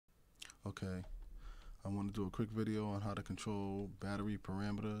Okay, I want to do a quick video on how to control battery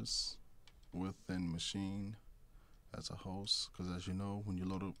parameters within Machine as a host, because as you know, when you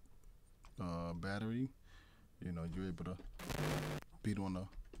load up battery, you're able to beat on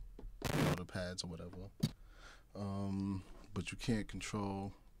the pads or whatever. But you can't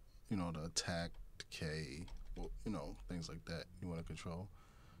control the attack, decay, or things like that you want to control.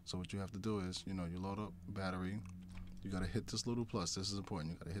 So what you have to do is you load up battery. You got to hit this little plus. This is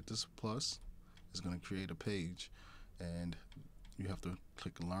important. You got to hit this plus. It's going to create a page, and you have to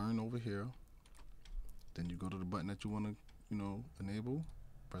click learn over here. Then you go to the button that you want to enable.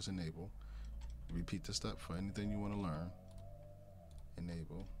 Press enable. Repeat the step for anything you want to learn.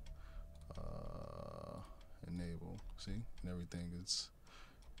 Enable. Enable. See, and everything it's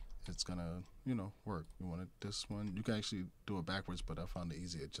gonna work. You want it this one. You can actually do it backwards, but I found it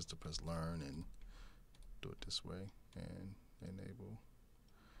easier just to press learn and do it this way and enable,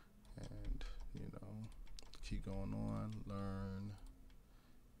 and keep going on. Learn,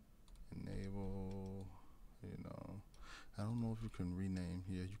 enable. I don't know if you can rename.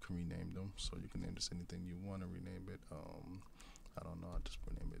 Yeah, you can rename them, so you can name this anything you want to rename it. I don't know. I'll just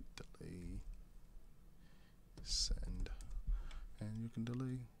rename it delay send, and you can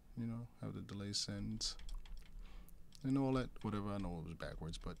delay. Have the delay sends and all that. Whatever. I know it was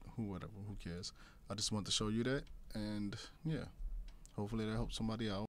backwards, but who cares? I just want to show you that, and yeah, hopefully that helps somebody out.